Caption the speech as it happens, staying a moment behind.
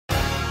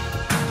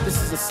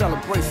This is a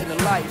celebration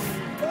of life.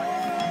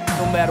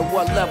 No matter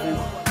what level,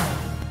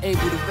 able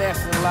to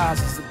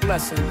rationalize is a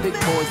blessing. Big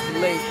boys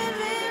relate.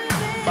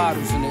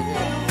 Bottles in the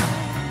air.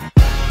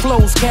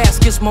 Closed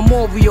caskets,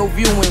 memorial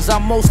viewings.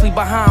 I'm mostly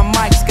behind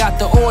mics, got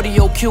the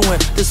audio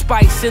cueing.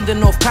 Despite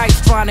sending off kites,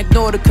 trying to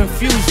ignore the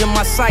confusion.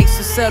 My sights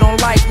are set on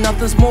life,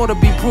 nothing's more to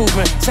be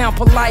proven. Sound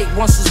polite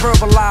once it's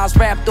verbalized,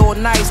 rapped all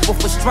nice.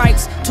 But for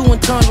strikes, to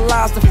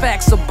internalize the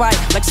facts of bite.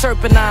 Like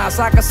serpent eyes,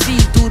 I can see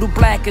through the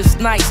blackest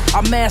nights.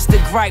 I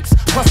mastered gripes,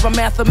 plus my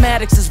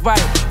mathematics is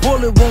right.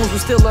 Bullet wounds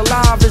but still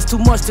alive, it's too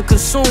much to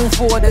consume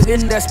for the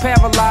end that's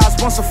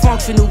paralyzed. Once a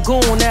functional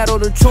goon, out of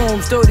the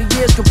tombs. 30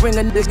 years could bring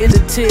a nigga into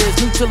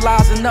tears.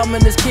 Neutralizing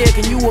numbing this kid,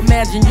 can you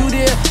imagine you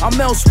there?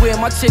 I'm elsewhere,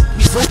 my chick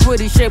be so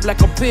pretty, shaped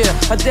like a pear.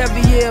 A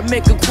every year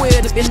make her queer,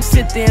 and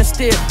sit there and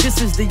stare.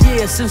 This is the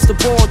year since the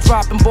ball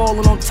dropped and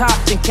balling on top.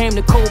 Then came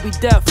the Kobe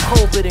death,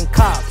 COVID and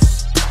cops.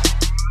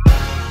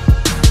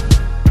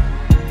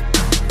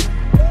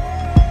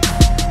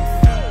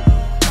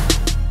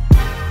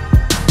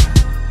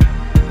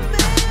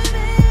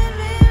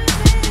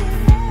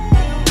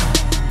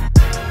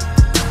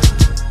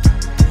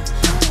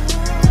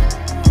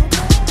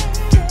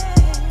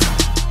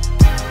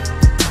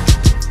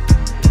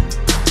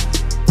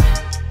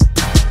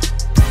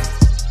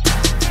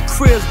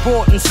 Cribs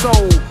bought and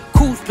sold,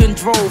 coops been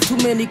drove. Too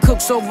many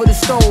cooks over the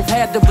stove,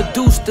 had to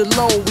reduce the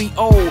load we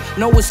owe.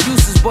 No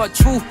excuses, but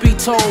truth be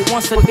told,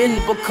 once a end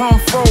become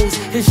froze,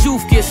 his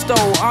youth gets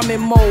stole. I'm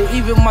in mode,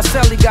 even my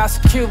celly got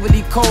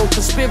security code.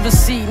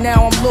 Conspiracy,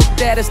 now I'm looked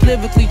at as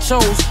lyrically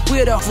chose.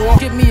 Where the hell,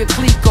 give me a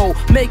Clico,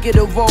 make it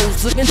a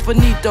rose. Look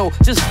infinito,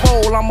 just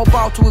fold, I'm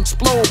about to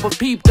explode. But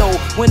peep though,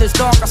 when it's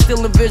dark I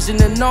still envision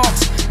the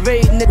knocks.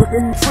 Raid nigga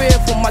in prayer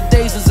from my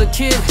days as a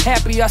kid.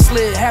 Happy I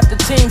slid, half the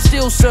team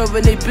still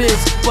serving they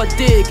bids. But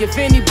dig, if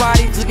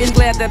anybody's looking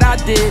glad that I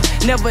did.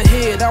 Never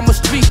hid, I'm a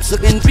street,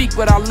 and speak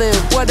what I live.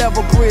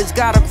 Whatever bridge,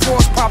 gotta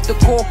cross, pop the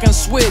cork and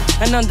switch.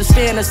 And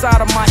understand it's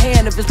out of my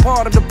hand if it's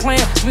part of the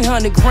plan.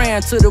 300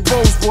 grand to the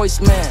Rolls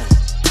Royce man.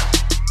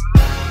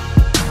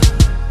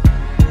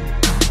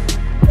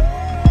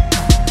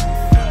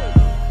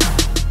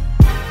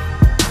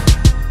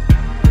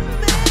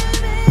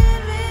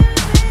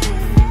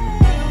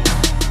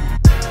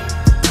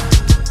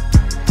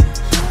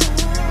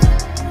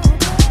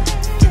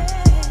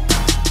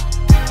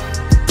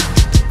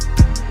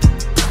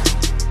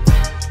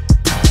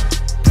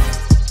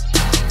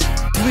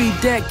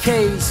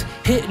 Decades,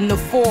 hitting the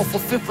fourth or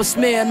fifth of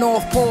smearing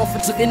off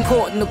portraits in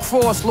court in the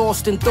cross,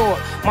 lost in thought.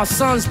 My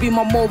sons be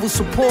my moral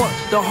support.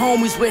 The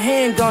homies with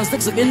handguns,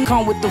 niggas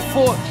come with the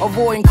fort,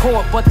 avoiding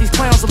court. But these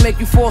clowns will make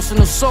you force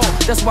an assault.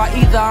 That's why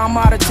either I'm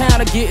out of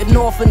town or getting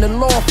off in the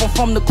loft. I'm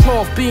from the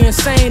cloth. Being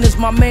sane is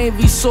my main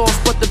resource,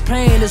 but the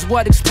pain is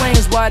what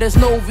explains why there's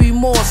no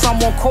remorse.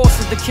 I'm on course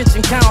at the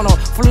kitchen counter,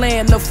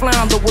 filleting the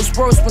flounder. Was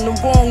worse when the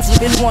wrongs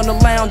didn't want to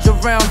lounge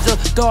around you,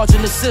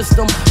 dodging the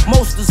system.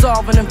 Most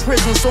dissolving in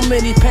prison. So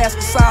many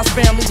past-sized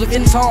families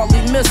looking hardly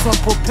miss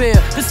unprepared.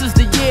 This is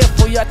the year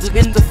for y'all to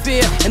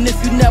interfere. And if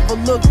you never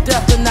look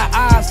death in the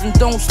eyes and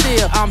don't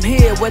stare, I'm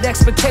here with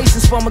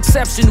expectations from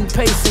exceptional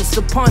patience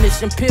to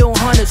punish and peel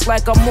hundreds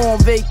like I'm on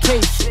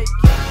vacation.